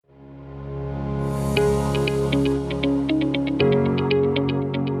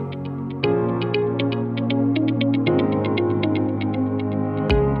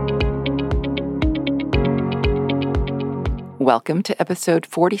Welcome to episode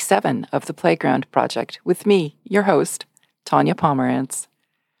 47 of the Playground Project with me, your host, Tanya Pomerantz.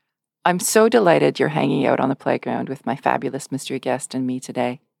 I'm so delighted you're hanging out on the playground with my fabulous mystery guest and me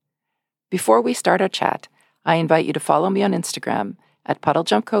today. Before we start our chat, I invite you to follow me on Instagram at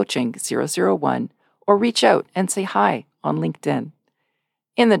PuddleJumpCoaching001 or reach out and say hi on LinkedIn.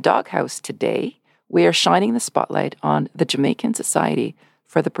 In the doghouse today, we are shining the spotlight on the Jamaican Society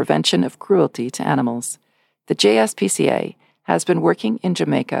for the Prevention of Cruelty to Animals. The JSPCA has been working in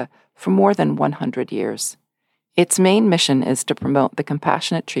Jamaica for more than 100 years. Its main mission is to promote the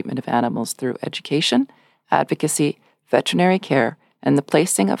compassionate treatment of animals through education, advocacy, veterinary care, and the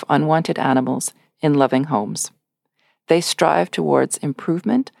placing of unwanted animals in loving homes. They strive towards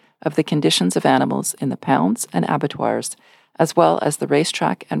improvement of the conditions of animals in the pounds and abattoirs, as well as the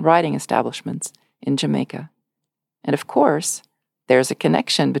racetrack and riding establishments in Jamaica. And of course, there's a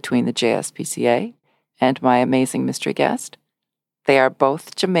connection between the JSPCA and my amazing mystery guest. They are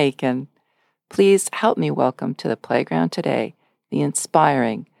both Jamaican. Please help me welcome to the playground today the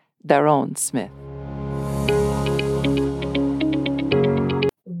inspiring Daron Smith.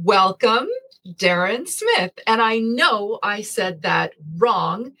 Welcome, Daron Smith. And I know I said that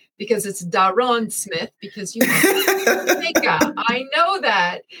wrong because it's Daron Smith because you are Jamaica. I know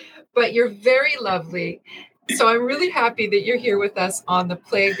that, but you're very lovely. So I'm really happy that you're here with us on the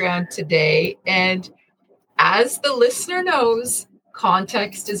playground today. And as the listener knows,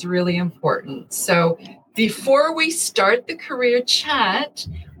 context is really important. So before we start the career chat,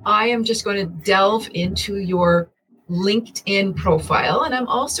 I am just going to delve into your LinkedIn profile. And I'm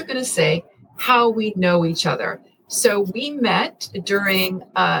also going to say how we know each other. So we met during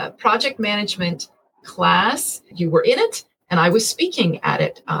a project management class. You were in it and I was speaking at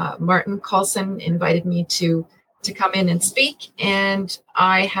it. Martin Carlson invited me to come in and speak. And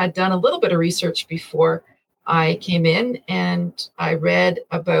I had done a little bit of research before I came in and I read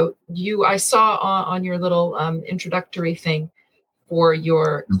about you. I saw on your little introductory thing for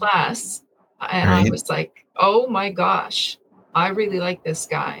your class. And right. I was like, oh my gosh, I really like this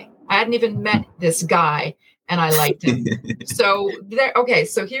guy. I hadn't even met this guy and I liked him. So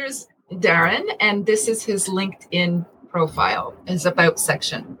here's Daron, and this is his LinkedIn profile, his about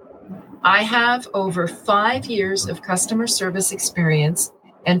section. I have over 5 years of customer service experience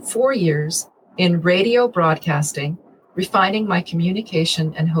and 4 years in radio broadcasting, refining my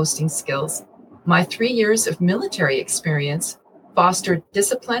communication and hosting skills. My 3 years of military experience fostered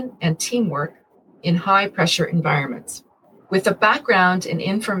discipline and teamwork in high-pressure environments. With a background in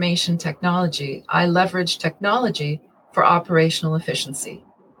information technology, I leverage technology for operational efficiency.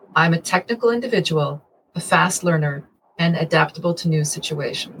 I'm a technical individual, a fast learner, and adaptable to new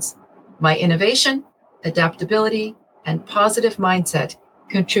situations. My innovation, adaptability, and positive mindset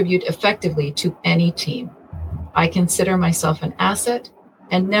contribute effectively to any team. I consider myself an asset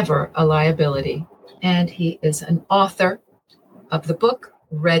and never a liability. And he is an author of the book,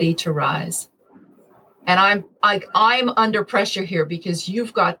 Ready to Rise. And I'm under pressure here because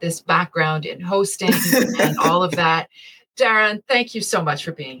you've got this background in hosting and all of that. Daron, thank you so much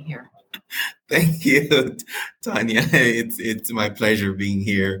for being here. Thank you, Tanya. It's my pleasure being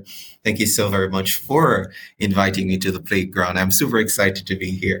here. Thank you so very much for inviting me to the playground. I'm super excited to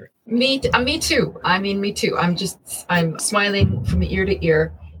be here. Me too. Me too. I'm smiling from ear to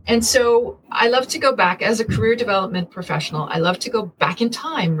ear. And so I love to go back as a career development professional. I love to go back in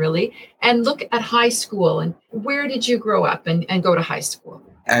time, really, and look at high school. And where did you grow up and go to high school?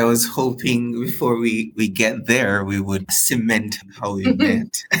 I was hoping before we get there, we would cement how we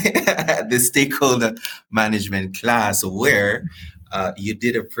met at the stakeholder management class where you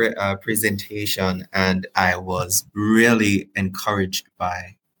did a presentation and I was really encouraged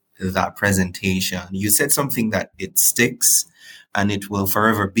by that presentation. You said something that it sticks and it will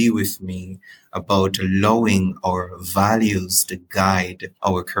forever be with me about allowing our values to guide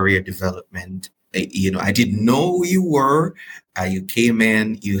our career development. I didn't know who you were. You came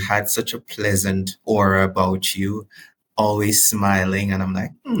in, you had such a pleasant aura about you, always smiling. And I'm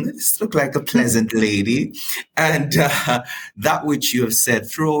like, this looks like a pleasant lady. And that which you have said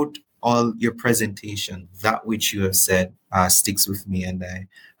throughout all your presentation, that which you have said sticks with me. And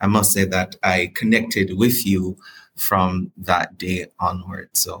I must say that I connected with you from that day onward.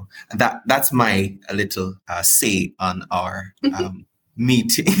 So that's my little say on our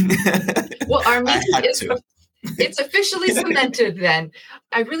meeting. Well, our meeting it's officially cemented then.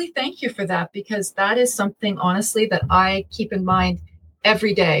 I really thank you for that because that is something, honestly, that I keep in mind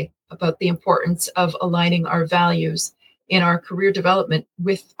every day about the importance of aligning our values in our career development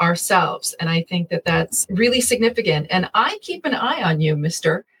with ourselves. And I think that that's really significant. And I keep an eye on you,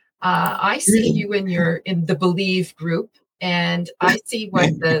 Mr. I see you in the Believe group. and I see what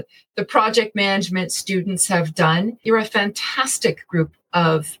the project management students have done. You're a fantastic group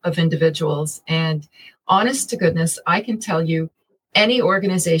of individuals. And honest to goodness, I can tell you any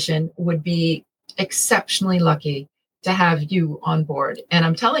organization would be exceptionally lucky to have you on board. And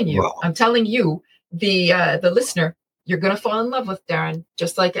I'm telling you, the listener, you're going to fall in love with Daron,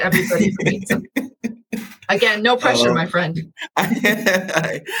 just like everybody who meets him. Again, no pressure, my friend.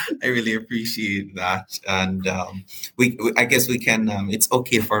 I really appreciate that, and I guess we can. It's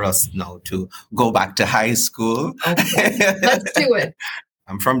okay for us now to go back to high school. Okay, let's do it.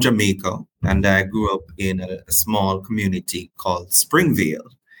 I'm from Jamaica, and I grew up in a small community called Springvale,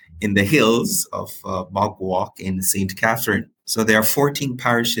 in the hills of Bogwalk in St. Catherine. So there are 14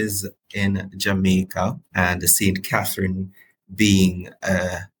 parishes in Jamaica, and St. Catherine being,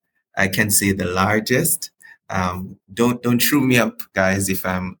 I can say, the largest. Don't chew me up, guys, if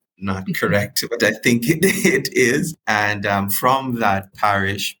I'm not correct, but I think it is. And from that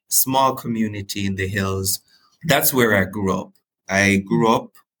parish, small community in the hills, that's where I grew up. I grew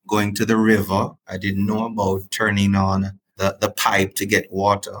up going to the river. I didn't know about turning on the pipe to get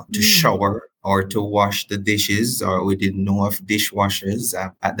water, to shower, or to wash the dishes, or we didn't know of dishwashers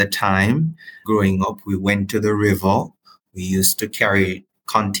at the time. Growing up, we went to the river. We used to carry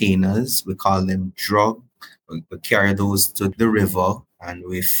containers. We call them drug. We carry those to the river and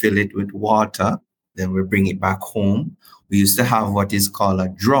we fill it with water. Then we bring it back home. We used to have what is called a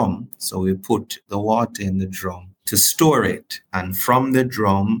drum. So we put the water in the drum to store it. And from the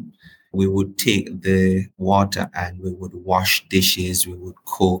drum, we would take the water and we would wash dishes, we would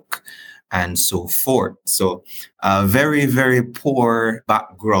cook, and so forth. So a very, very poor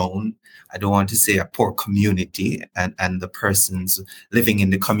background. I don't want to say a poor community, and the persons living in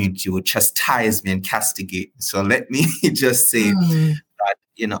the community would chastise me and castigate. So let me just say that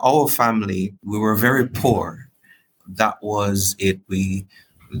in our family, we were very poor. That was it.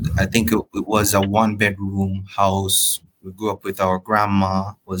 I think it was a 1-bedroom house. We grew up with our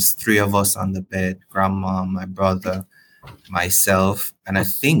grandma. It was 3 of us on the bed, grandma, my brother, myself, and I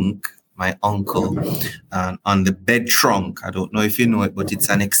think my uncle on the bed trunk. I don't know if you know it, but it's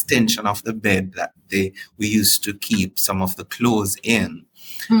an extension of the bed that we used to keep some of the clothes in.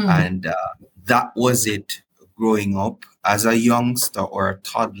 And that was it growing up. As a youngster or a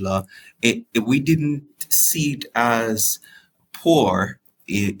toddler, we didn't see it as poor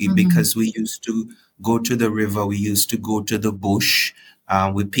because we used to go to the river, we used to go to the bush,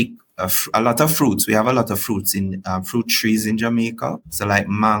 we pick a lot of fruits. We have a lot of fruits in fruit trees in Jamaica. So like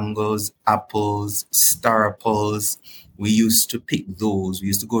mangoes, apples, star apples. We used to pick those. We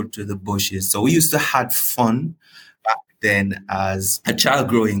used to go to the bushes. So we used to have fun. Back then, as a child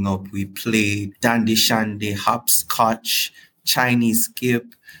growing up, we played dandy shandy, hopscotch, Chinese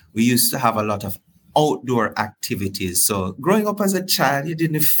skip. We used to have a lot of outdoor activities. So growing up as a child, you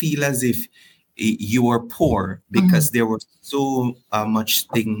didn't feel as if you were poor because there was so much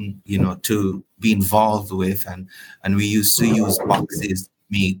thing, to be involved with. And we used to use boxes,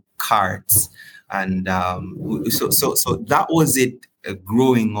 make carts. And so that was it,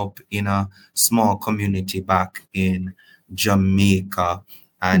 growing up in a small community back in Jamaica.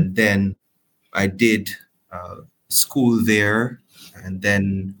 And then I did school there. And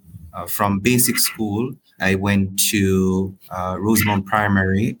then from basic school, I went to Rosemount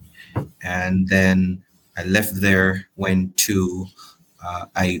Primary. And then I left there, went to,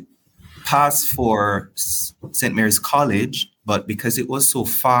 I passed for St. Mary's College, but because it was so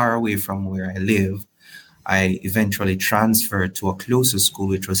far away from where I live, I eventually transferred to a closer school,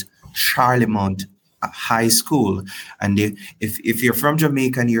 which was Charlemont High School. And if you're from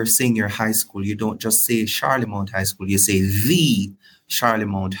Jamaica and you're saying your high school, you don't just say Charlemont High School, you say the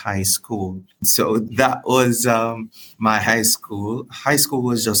Charlemont High School. So that was my high school. High school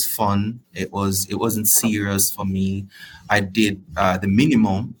was just fun. It wasn't serious for me. I did the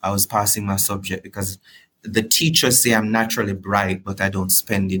minimum. I was passing my subject because the teachers say I'm naturally bright, but I don't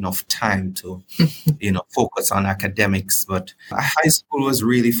spend enough time to, focus on academics. But high school was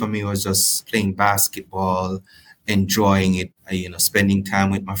really, for me, was just playing basketball, enjoying it, spending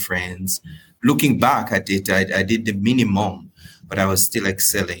time with my friends. Looking back at it, I did the minimum, but I was still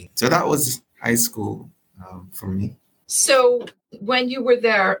excelling. So that was high school for me. So when you were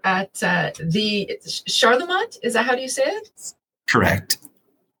there at the Charlemont, is that how do you say it? Correct.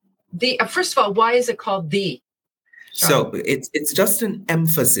 First of all, why is it called the? So it's just an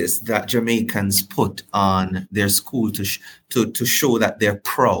emphasis that Jamaicans put on their school to show that they're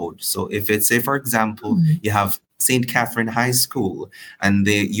proud. So if it's, say, for example, you have St. Catherine High School, and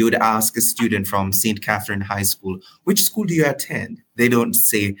you would ask a student from St. Catherine High School, which school do you attend? They don't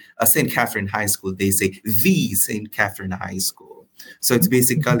say St. Catherine High School. They say the St. Catherine High School. So it's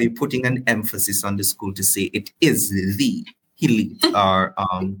basically putting an emphasis on the school to say it is the elite or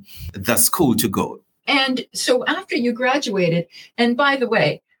the school to go. And so after you graduated, and by the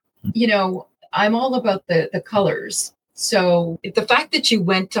way, you know, I'm all about the colors. So the fact that you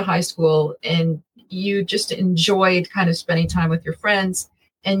went to high school and you just enjoyed kind of spending time with your friends,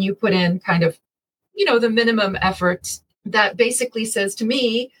 and you put in kind of, you know, the minimum effort, that basically says to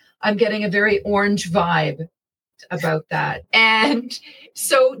me, I'm getting a very orange vibe about that. And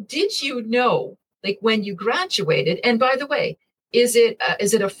so did you know, like when you graduated, and by the way, is it a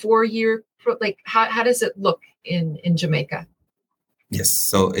 4-year, like how does it look in Jamaica? Yes,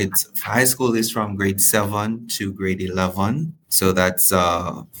 so it's high school is from grade 7 to grade 11. So that's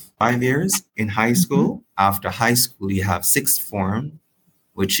 5 years in high school. After high school, you have sixth form,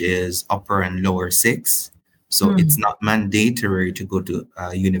 which is upper and lower six. So it's not mandatory to go to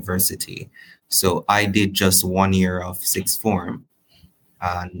university. So I did just 1 year of sixth form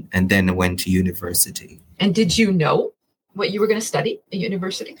and then went to university. And did you know what you were going to study at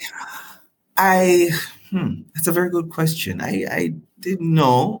university? That's a very good question. I didn't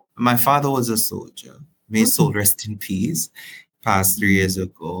know. My father was a soldier. May his soul rest in peace. Passed 3 years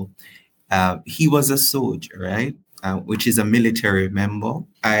ago. He was a soldier, right? Which is a military member.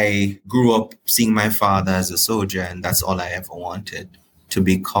 I grew up seeing my father as a soldier, and that's all I ever wanted to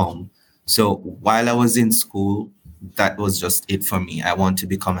become. So while I was in school, that was just it for me. I want to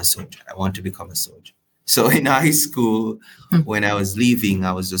become a soldier. I want to become a soldier. So in high school, when I was leaving,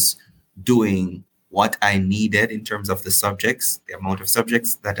 I was just doing what I needed in terms of the subjects, the amount of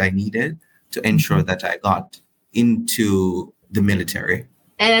subjects that I needed to ensure that I got into the military.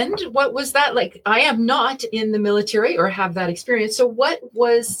 And what was that like? I am not in the military or have that experience. So what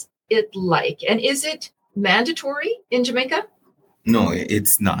was it like? And is it mandatory in Jamaica? No,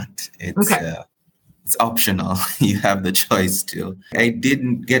 it's not. It's optional. You have the choice to. I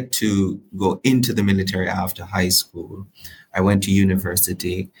didn't get to go into the military after high school. I went to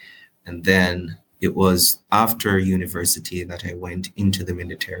university, and then it was after university that I went into the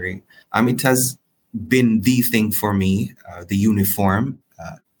military. It has been the thing for me, the uniform.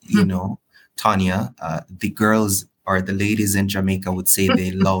 You know, Tanya, the girls or the ladies in Jamaica would say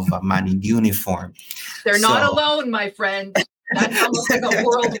they love a man in uniform. They're not alone, my friend. That's almost like a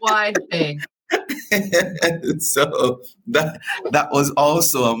worldwide thing. So that was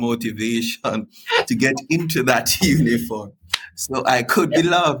also a motivation to get into that uniform, so I could be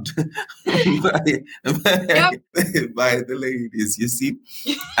loved by the ladies, you see.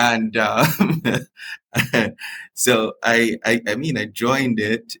 And so I joined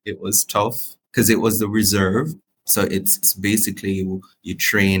it. It was tough because it was the reserve. So it's basically you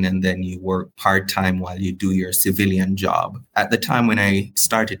train and then you work part-time while you do your civilian job. At the time when I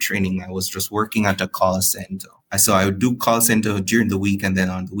started training, I was just working at a call center. So I would do call center during the week, and then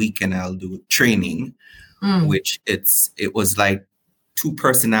on the weekend I'll do training, which it was like two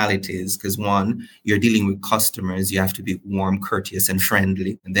personalities, because one, you're dealing with customers, you have to be warm, courteous, and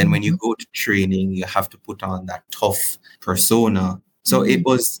friendly. And then when you go to training, you have to put on that tough persona. So it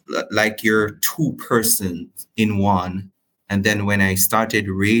was like you're two persons in one. And then when I started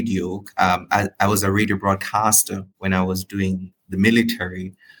radio, I was a radio broadcaster when I was doing the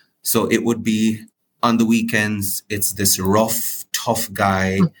military. So it would be on the weekends, it's this rough, tough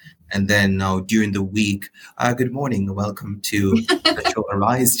guy. And then now during the week, good morning, welcome to the show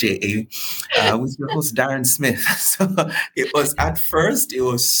Arise, J.A. With your host, Daron Smith. So at first, it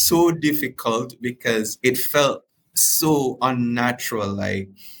was so difficult because it felt so unnatural. Like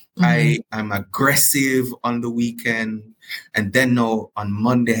I'm aggressive on the weekend, and then now on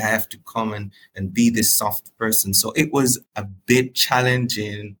Monday I have to come and be this soft person. So it was a bit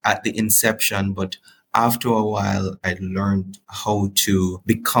challenging at the inception, but after a while I learned how to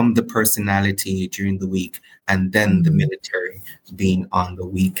become the personality during the week, and then the military being on the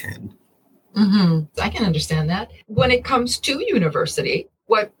weekend. I can understand that. When it comes to university,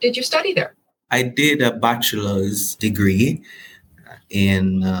 what did you study there? I did a bachelor's degree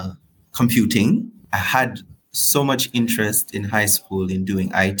in computing. I had so much interest in high school in doing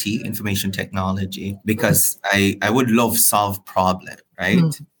IT, information technology, because I would love solve problems, right?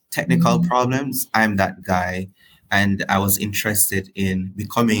 Technical problems, I'm that guy. And I was interested in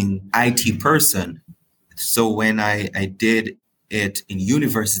becoming IT person. So when I did it in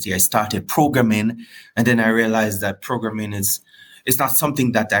university. I started programming, and then I realized that programming it's not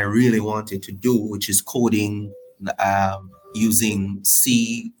something that I really wanted to do, which is coding using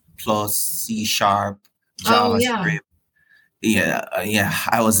C plus, C sharp, Oh, yeah. JavaScript. Yeah.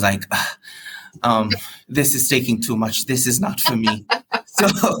 I was like, this is taking too much. This is not for me.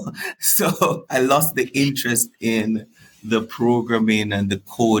 So I lost the interest in the programming and the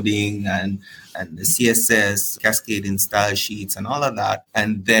coding and the CSS, cascading style sheets and all of that.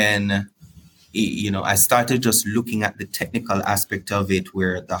 And then, I started just looking at the technical aspect of it,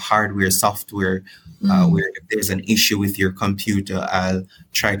 where the hardware, software, where if there's an issue with your computer, I'll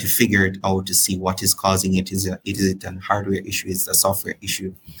try to figure it out to see what is causing it. Is it a hardware issue? Is it a software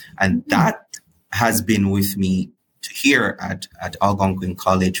issue? And that has been with me to here at Algonquin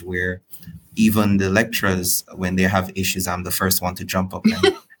College, where even the lecturers, when they have issues, I'm the first one to jump up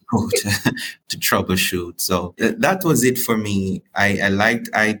and go to troubleshoot. So that was it for me. I liked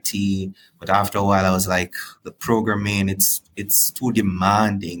IT, but after a while I was like, the programming, it's too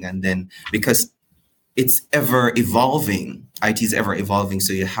demanding. And then because it's ever evolving, IT is ever evolving,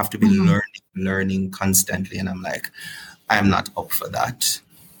 so you have to be learning constantly. And I'm like, I'm not up for that.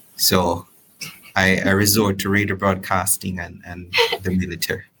 So I resort to radio broadcasting and the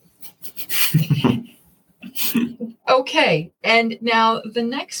military. Okay. And now the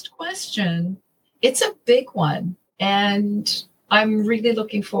next question, it's a big one, and I'm really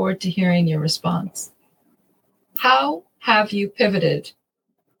looking forward to hearing your response. How have you pivoted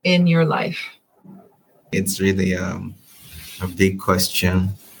in your life? It's really a big question,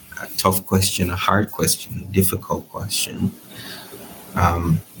 a tough question, a hard question, a difficult question,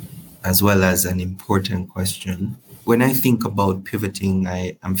 as well as an important question. When I think about pivoting,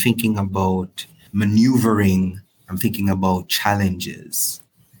 I'm thinking about maneuvering. I'm thinking about challenges.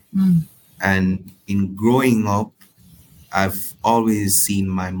 And in growing up, I've always seen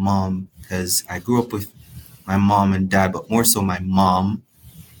my mom, because I grew up with my mom and dad, but more so my mom,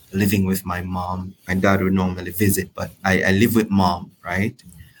 living with my mom. My dad would normally visit, but I live with mom, right?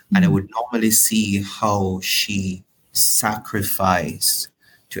 And I would normally see how she sacrificed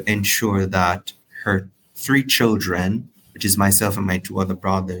to ensure that her 3 children, which is myself and my 2 other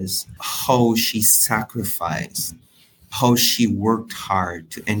brothers, how she sacrificed, how she worked hard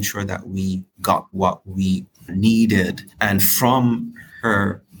to ensure that we got what we needed. And from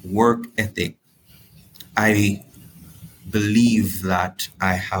her work ethic, I believe that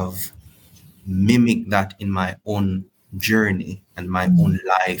I have mimicked that in my own journey and my own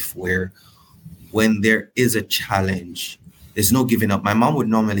life, where when there is a challenge, there's no giving up. My mom would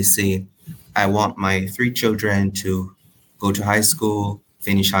normally say, I want my 3 children to go to high school,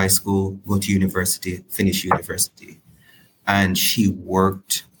 finish high school, go to university, finish university. And she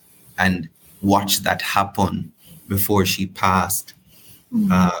worked and watched that happen before she passed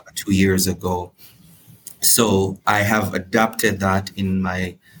 2 years ago. So I have adapted that in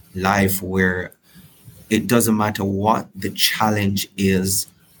my life, where it doesn't matter what the challenge is,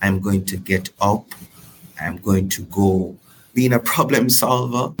 I'm going to get up, I'm going to go. Being a problem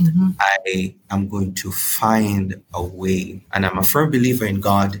solver, I am going to find a way. And I'm a firm believer in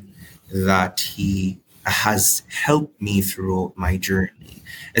God that He has helped me throughout my journey,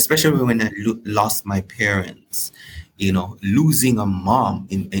 especially when I lost my parents. Losing a mom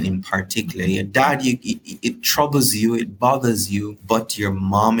in particular. Your dad, it troubles you, it bothers you, but your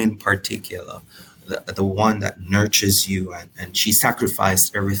mom in particular, the one that nurtures you, and she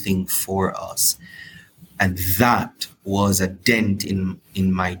sacrificed everything for us. And that was a dent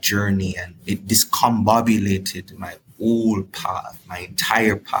in my journey, and it discombobulated my whole path, my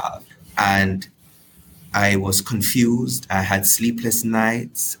entire path. And I was confused. I had sleepless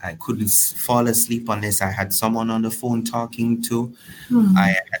nights. I couldn't fall asleep unless I had someone on the phone talking to.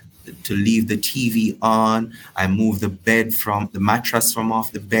 I had to leave the TV on. I moved the mattress from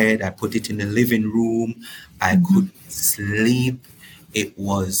off the bed. I put it in the living room. I couldn't sleep. It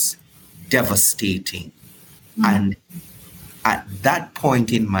was devastating. And at that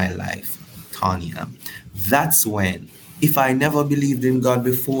point in my life, Tanya, that's when, if I never believed in God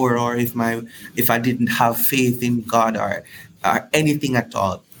before, or if I didn't have faith in God or anything at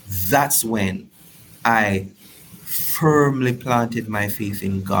all, that's when I firmly planted my faith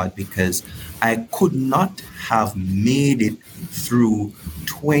in God, because I could not have made it through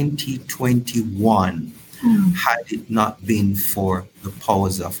 2021 had it not been for the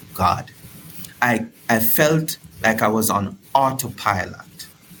powers of God. I felt like I was on autopilot.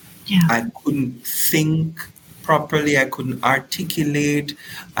 Yeah. I couldn't think properly. I couldn't articulate.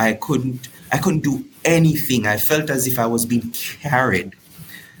 I couldn't do anything. I felt as if I was being carried.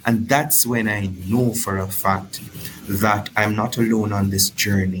 And that's when I know for a fact that I'm not alone on this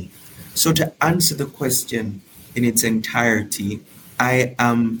journey. So to answer the question in its entirety, I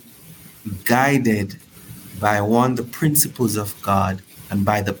am guided by one, the principles of God and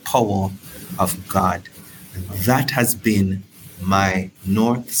by the power of God. And that has been my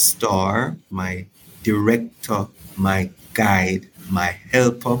North Star, my director, my guide, my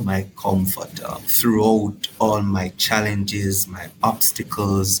helper, my comforter throughout all my challenges, my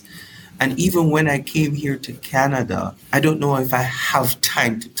obstacles. And even when I came here to Canada, I don't know if I have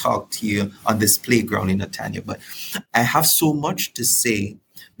time to talk to you on this playground in Netanya, but I have so much to say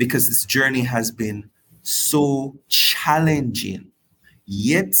because this journey has been so challenging.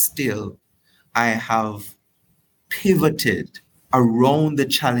 Yet still, I have pivoted around the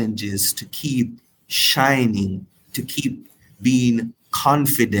challenges to keep shining, to keep being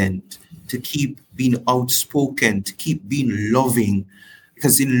confident, to keep being outspoken, to keep being loving.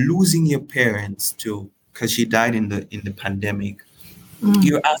 Because in losing your parents too, because she died in the pandemic,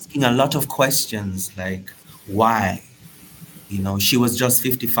 you're asking a lot of questions like why? She was just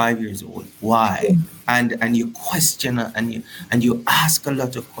 55 years old. Why? And you question and you ask a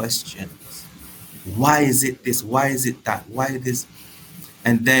lot of questions. Why is it this? Why is it that? Why this?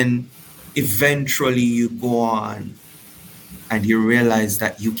 And then eventually you go on and you realize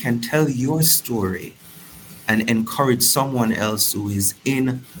that you can tell your story and encourage someone else who is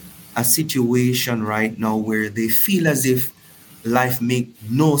in a situation right now where they feel as if life makes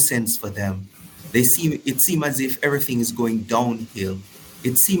no sense for them. It seems as if everything is going downhill.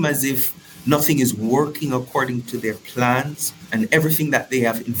 It seems as if nothing is working according to their plans, and everything that they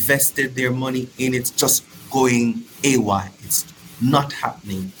have invested their money in, it's just going AY. It's not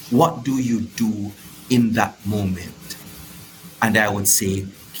happening. What do you do in that moment? And I would say,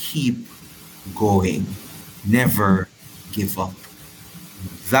 keep going. Never give up.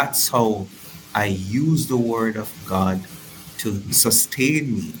 That's how I use the word of God to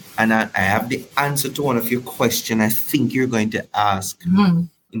sustain me. And I have the answer to one of your questions I think you're going to ask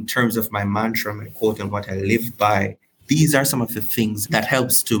in terms of my mantra, my quote, and what I live by. These are some of the things that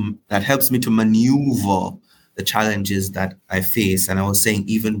helps me to maneuver the challenges that I face. And I was saying,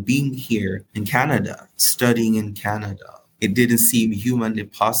 even being here in Canada, studying in Canada, it didn't seem humanly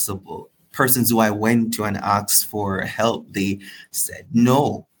possible. Persons who I went to and asked for help, they said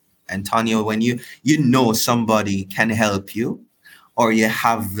no. Antonio, when you know somebody can help you, or you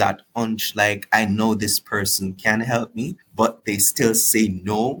have that hunch like, I know this person can help me, but they still say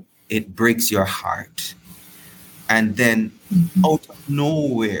no, it breaks your heart. And then out of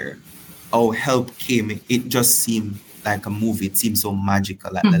nowhere, our help came. It just seemed like a movie. It seemed so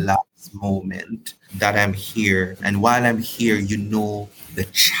magical at the last moment that I'm here. And while I'm here, the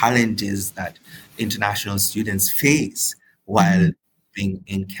challenges that international students face while being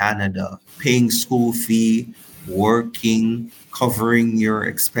in Canada, paying school fee, working, covering your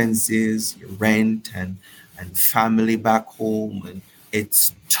expenses, your rent and family back home. And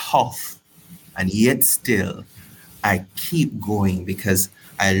it's tough. And yet still, I keep going because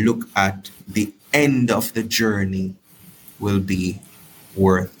I look at the end of the journey will be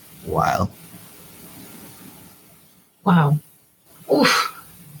worthwhile. Wow. Oof.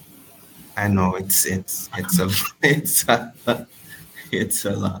 I know it's a lot. It's a lot. It's a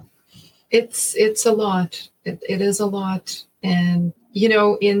lot. It is a lot. And,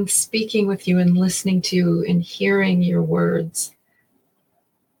 in speaking with you and listening to you and hearing your words,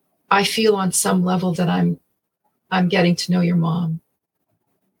 I feel on some level that I'm getting to know your mom.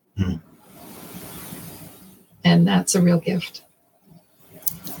 And that's a real gift.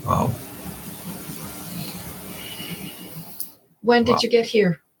 Wow. When did you get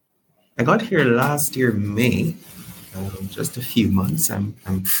here? I got here last year, May. Just a few months. I'm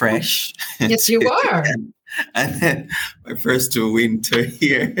fresh. Yes, you are. And then my first winter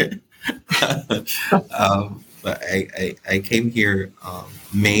here. But I came here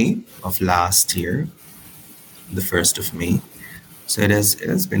May of last year, the 1st of May. So it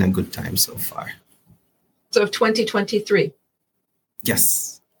has been a good time so far. So of 2023.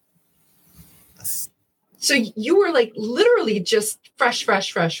 Yes. So you were like literally just fresh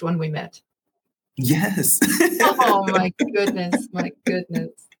when we met. Yes. Oh my goodness.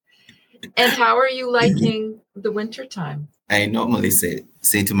 And how are you liking the winter time? I normally say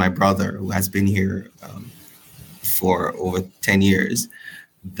to my brother, who has been here for over 10 years,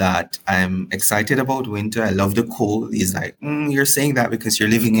 that I'm excited about winter. I love the cold. He's like, you're saying that because you're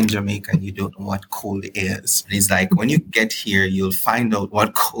living in Jamaica and you don't know what cold is. And he's like, when you get here, you'll find out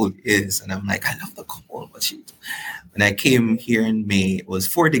what cold is. And I'm like, I love the cold. But when I came here in May, it was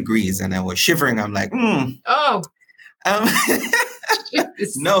 4 degrees and I was shivering. I'm like, Oh.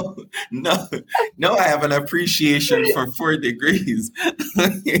 issues. No, no, no. I have an appreciation for 4 degrees.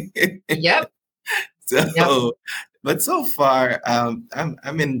 Yep. So, Yep. but so far,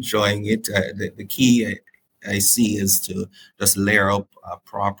 I'm enjoying it. The key I see is to just layer up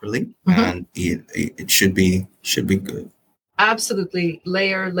properly, and it should be good. Absolutely.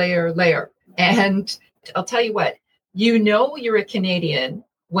 Layer, layer, layer. And I'll tell you what, you're a Canadian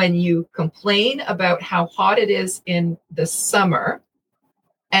when you complain about how hot it is in the summer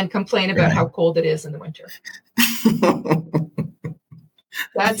and complain about how cold it is in the winter.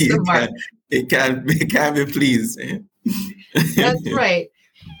 That's the mark. It can't be pleased. Eh? That's right.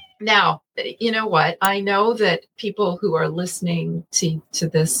 Now, you know what? I know that people who are listening to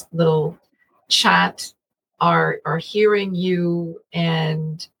this little chat are hearing you,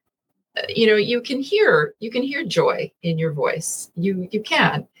 and you can hear joy in your voice. You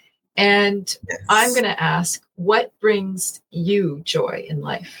can. And Yes. I'm going to ask, what brings you joy in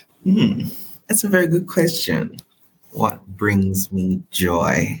life? That's a very good question. What brings me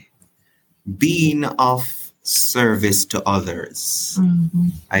joy? Being of service to others. Mm-hmm.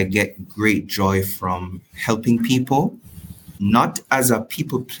 I get great joy from helping people, not as a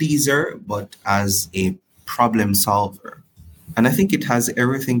people pleaser, but as a problem solver. And I think it has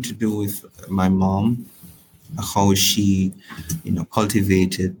everything to do with my mom, how she,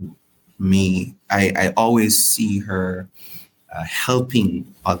 cultivated me. I always see her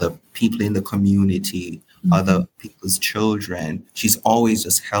helping other people in the community, other people's children. She's always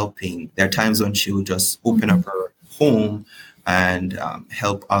just helping. There are times when she will just open up her home and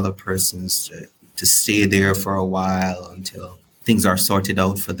help other persons to stay there for a while until things are sorted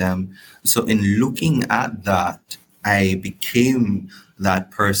out for them. So in looking at that, I became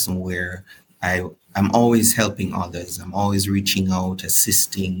that person where I'm always helping others. I'm always reaching out,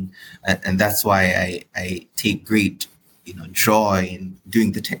 assisting. And that's why I take great joy in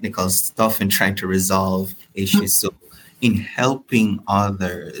doing the technical stuff and trying to resolve issues. So in helping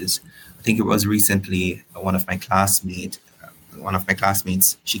others, I think it was recently one of my classmates,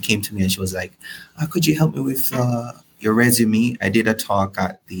 she came to me and she was like, could you help me with your resume? I did a talk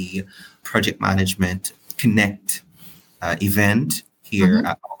at the Project Management Connect event here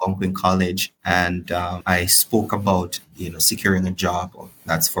at Algonquin College, and I spoke about securing a job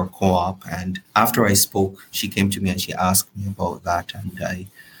that's for co-op. And after I spoke, she came to me and she asked me about that, and I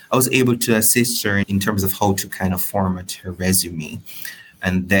was able to assist her in terms of how to kind of format her resume.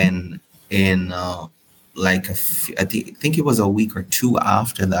 And then in I think it was a week or two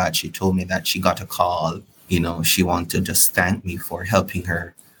after that, she told me that she got a call. She wanted to just thank me for helping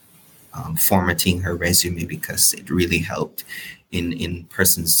her formatting her resume, because it really helped in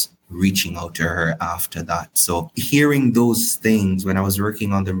persons reaching out to her after that. So hearing those things, when I was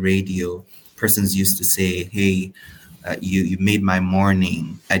working on the radio, persons used to say, hey, you made my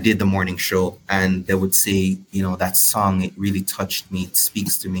morning. I did the morning show, and they would say, that song, it really touched me. It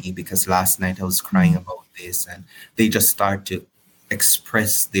speaks to me because last night I was crying about this. And they just start to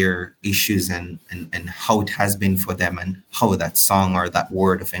express their issues and how it has been for them, and how that song or that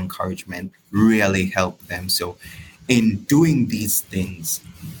word of encouragement really helped them. So in doing these things,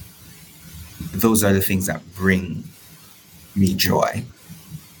 those are the things that bring me joy.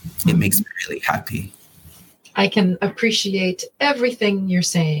 It makes me really happy. I can appreciate everything you're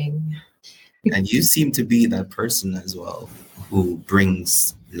saying. And you seem to be that person as well, who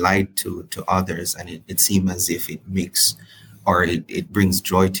brings light to others, and it seems as if it makes, or it brings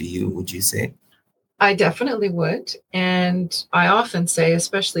joy to you, would you say? I definitely would. And I often say,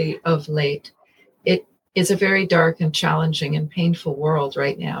 especially of late, it is a very dark and challenging and painful world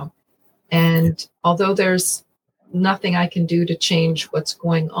right now. And although there's nothing I can do to change what's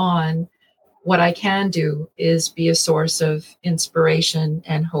going on, what I can do is be a source of inspiration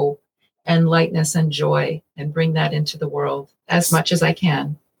and hope and lightness and joy, and bring that into the world as much as I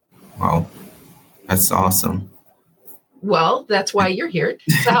can. Wow, that's awesome. Well, that's why you're here,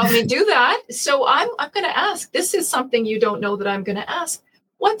 to help me do that. So I'm going to ask, this is something you don't know that I'm going to ask.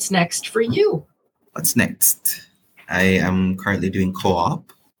 What's next for you? What's next? I am currently doing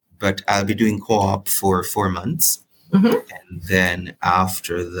co-op, but I'll be doing co-op for 4 months. And then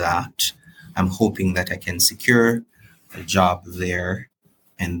after that, I'm hoping that I can secure a job there.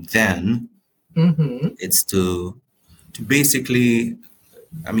 And then it's to basically,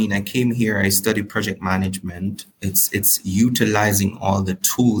 I came here, I studied project management. It's utilizing all the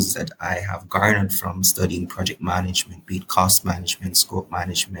tools that I have garnered from studying project management, be it cost management, scope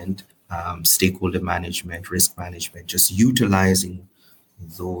management, stakeholder management, risk management, just utilizing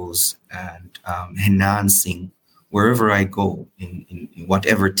those and enhancing wherever I go, in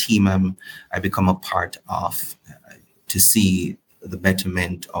whatever team I become a part of, to see the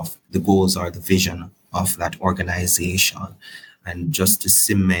betterment of the goals or the vision of that organization, and just to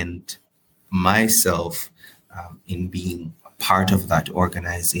cement myself in being a part of that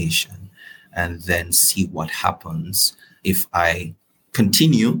organization, and then see what happens if I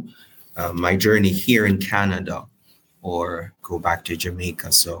continue my journey here in Canada or go back to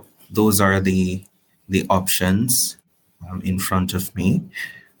Jamaica. So those are the options in front of me.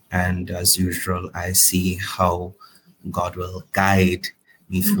 And as usual, I see how God will guide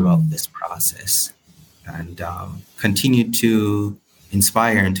me throughout this process, and continue to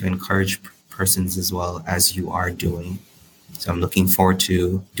inspire and to encourage persons as well, as you are doing. So I'm looking forward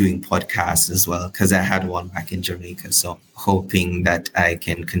to doing podcasts as well, because I had one back in Jamaica. So hoping that I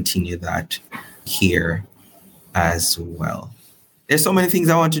can continue that here as well. There's so many things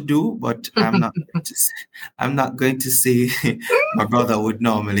I want to do, but I'm not going to say. My brother would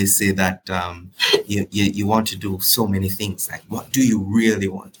normally say that you want to do so many things. Like, what do you really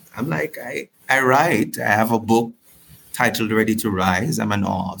want? I'm like, I write. I have a book titled Ready to Rise. I'm an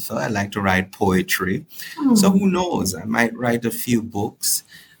author. I like to write poetry. So who knows? I might write a few books,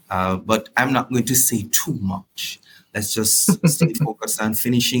 but I'm not going to say too much. Let's just stay focused on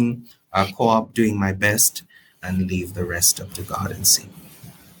finishing our co-op, doing my best, and leave the rest up to God and see.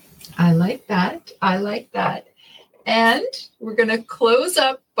 I like that. And we're going to close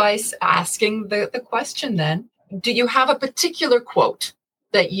up by asking the question then. Do you have a particular quote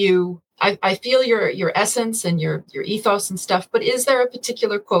that I feel your essence and your ethos and stuff, but is there a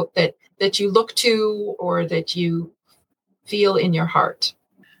particular quote that you look to or that you feel in your heart?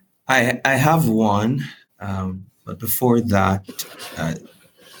 I have one, but before that,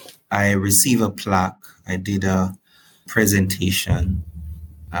 I received a plaque. I did a presentation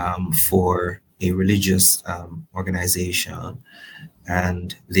for a religious organization,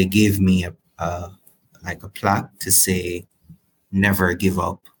 and they gave me a plaque to say, "Never give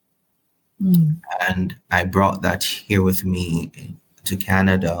up." And I brought that here with me to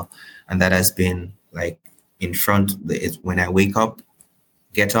Canada, and that has been like in front. When I wake up,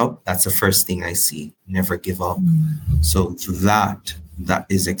 get up, that's the first thing I see. Never give up. So that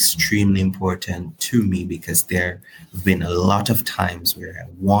is extremely important to me, because there have been a lot of times where I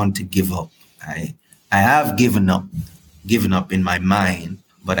want to give up. I have given up in my mind,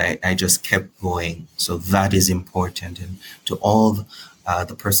 but I just kept going. So that is important. And to all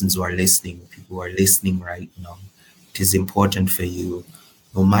the persons who are listening, people who are listening right now, it is important for you,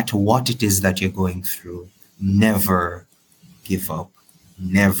 no matter what it is that you're going through, never give up.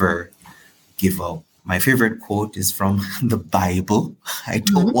 Never give up. My favorite quote is from the Bible. I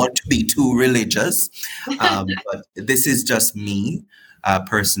don't want to be too religious, but this is just me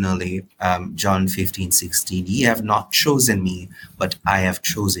personally. John 15:16. Ye have not chosen me, but I have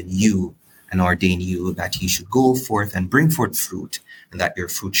chosen you and ordained you that ye should go forth and bring forth fruit, and that your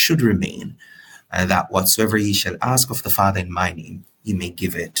fruit should remain, and that whatsoever ye shall ask of the Father in my name, ye may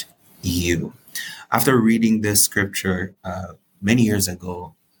give it you. After reading this scripture many years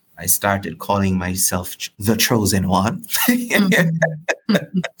ago, I started calling myself the chosen one,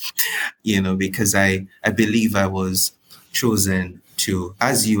 because I believe I was chosen to,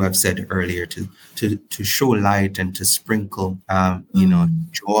 as you have said earlier, to show light and to sprinkle,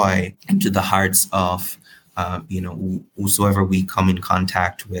 joy into the hearts of, whosoever we come in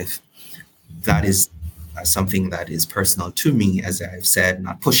contact with. That is something that is personal to me, as I've said,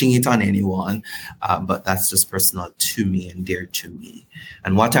 not pushing it on anyone, but that's just personal to me and dear to me.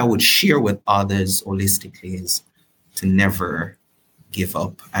 And what I would share with others holistically is to never give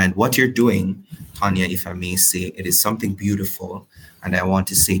up. And what you're doing, Tanya, if I may say, it is something beautiful. And I want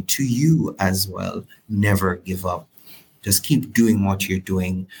to say to you as well, never give up. Just keep doing what you're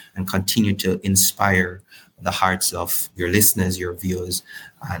doing and continue to inspire the hearts of your listeners, your viewers.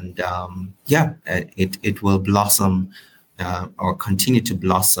 And it will blossom or continue to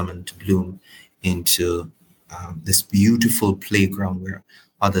blossom and to bloom into this beautiful playground where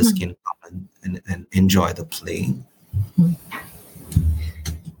others can come and enjoy the play.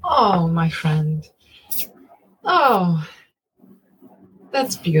 Oh, my friend. Oh,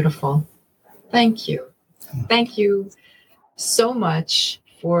 that's beautiful. Thank you. Thank you so much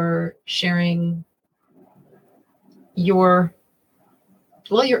for sharing your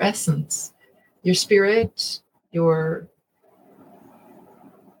essence, your spirit, your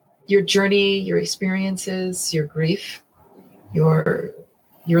journey, your experiences, your grief, your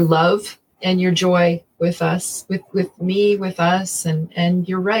love and your joy with us, with me, with us. And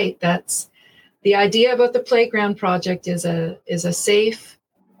you're right. That's the idea about the Playground Project is a safe,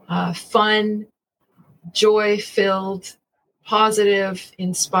 fun, joy-filled, positive,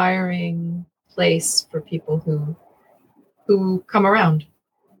 inspiring place for people who who come around.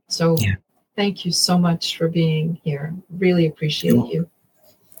 So Yeah. thank you so much for being here. Really appreciate you.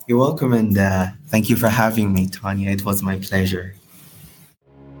 You're welcome, and thank you for having me, Tanya. It was my pleasure.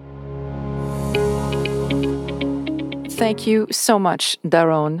 Thank you so much,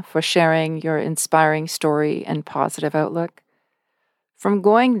 Daron, for sharing your inspiring story and positive outlook. From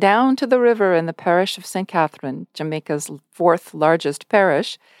going down to the river in the parish of St. Catherine, Jamaica's fourth largest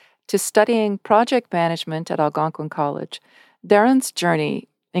parish, to studying project management at Algonquin College, Daron's journey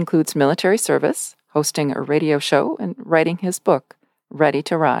includes military service, hosting a radio show, and writing his book, Ready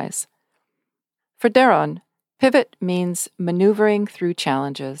to Rise. For Daron, pivot means maneuvering through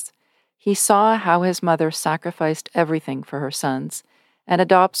challenges. He saw how his mother sacrificed everything for her sons and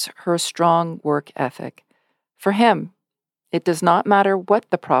adopts her strong work ethic. For him, it does not matter what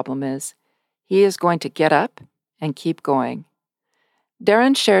the problem is. He is going to get up and keep going.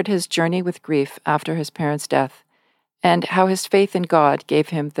 Daron shared his journey with grief after his parents' death and how his faith in God gave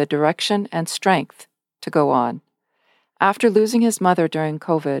him the direction and strength to go on. After losing his mother during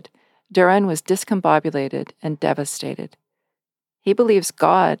COVID, Daron was discombobulated and devastated. He believes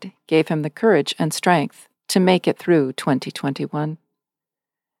God gave him the courage and strength to make it through 2021.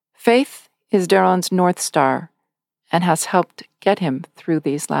 Faith is Daron's North Star and has helped get him through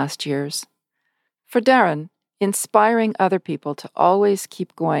these last years. For Daron, inspiring other people to always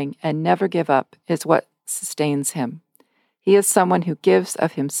keep going and never give up is what sustains him. He is someone who gives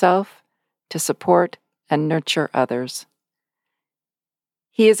of himself to support and nurture others.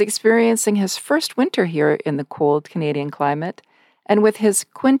 He is experiencing his first winter here in the cold Canadian climate, and with his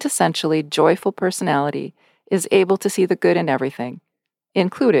quintessentially joyful personality, is able to see the good in everything,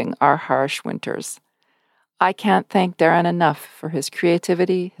 including our harsh winters. I can't thank Daron enough for his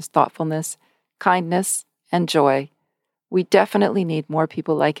creativity, his thoughtfulness, kindness, and joy. We definitely need more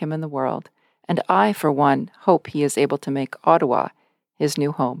people like him in the world, and I, for one, hope he is able to make Ottawa his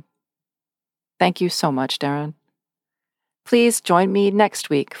new home. Thank you so much, Daron. Please join me next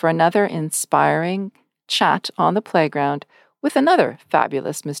week for another inspiring chat on the playground with another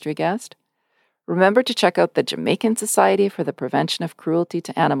fabulous mystery guest. Remember to check out the Jamaican Society for the Prevention of Cruelty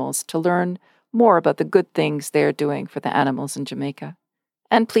to Animals to learn more about the good things they are doing for the animals in Jamaica.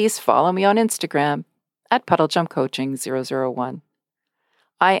 And please follow me on Instagram at PuddleJumpCoaching001.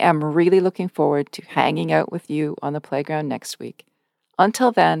 I am really looking forward to hanging out with you on the playground next week.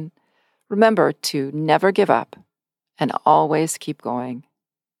 Until then, remember to never give up and always keep going.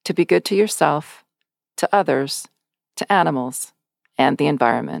 To be good to yourself, to others, to animals, and the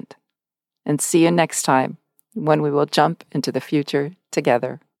environment. And see you next time when we will jump into the future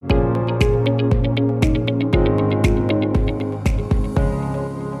together.